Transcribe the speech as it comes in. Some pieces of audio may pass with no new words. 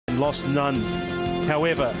lost none.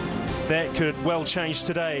 However, that could well change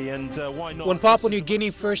today, and why not? When Papua New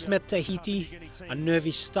Guinea first met Tahiti, a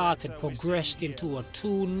nervy start had progressed into a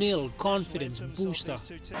 2-0 confidence booster.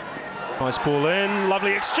 Nice ball in,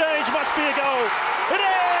 lovely exchange, must be a goal. It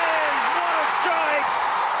is! What a strike!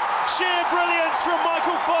 Sheer brilliance from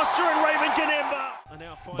Michael Foster and Raymond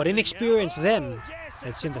Gunemba. But inexperience then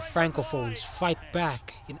had seen the Francophones fight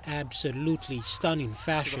back in absolutely stunning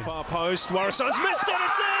fashion. To the far post, Warisan's missed it,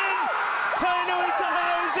 it's in! Tainui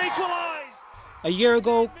Tahoe's equalised! A year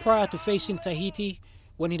ago, prior to facing Tahiti,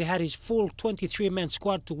 when he'd had his full 23-man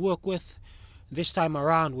squad to work with, this time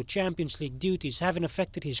around with Champions League duties having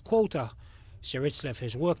affected his quota, Serritslev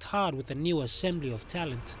has worked hard with a new assembly of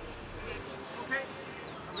talent.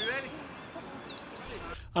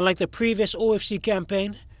 Unlike the previous OFC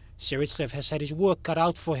campaign, Serritslev has had his work cut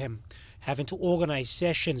out for him, having to organize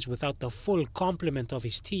sessions without the full complement of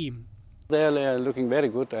his team. They're looking very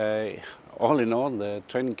good. All in all, the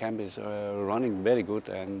training camp is running very good,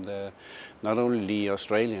 and not only the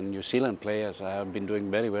Australian, New Zealand players have been doing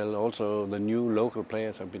very well, also the new local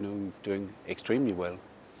players have been doing extremely well.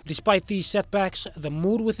 Despite these setbacks, the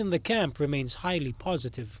mood within the camp remains highly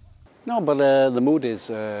positive. No, but the mood is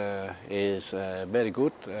very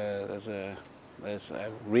good. There's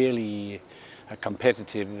really a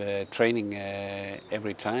competitive training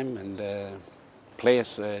every time, and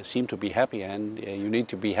players seem to be happy, and you need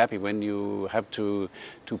to be happy when you have to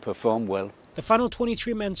perform well. The final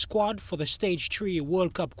 23-man squad for the Stage 3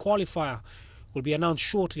 World Cup qualifier will be announced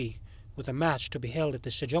shortly, with a match to be held at the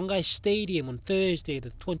Sejongai Stadium on Thursday, the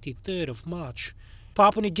 23rd of March.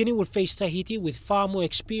 Papua New Guinea will face Tahiti with far more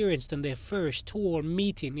experience than their first tour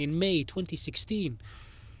meeting in May 2016,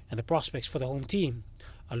 and the prospects for the home team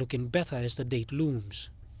are looking better as the date looms.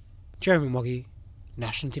 Jeremy Moggy,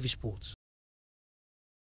 National TV Sports.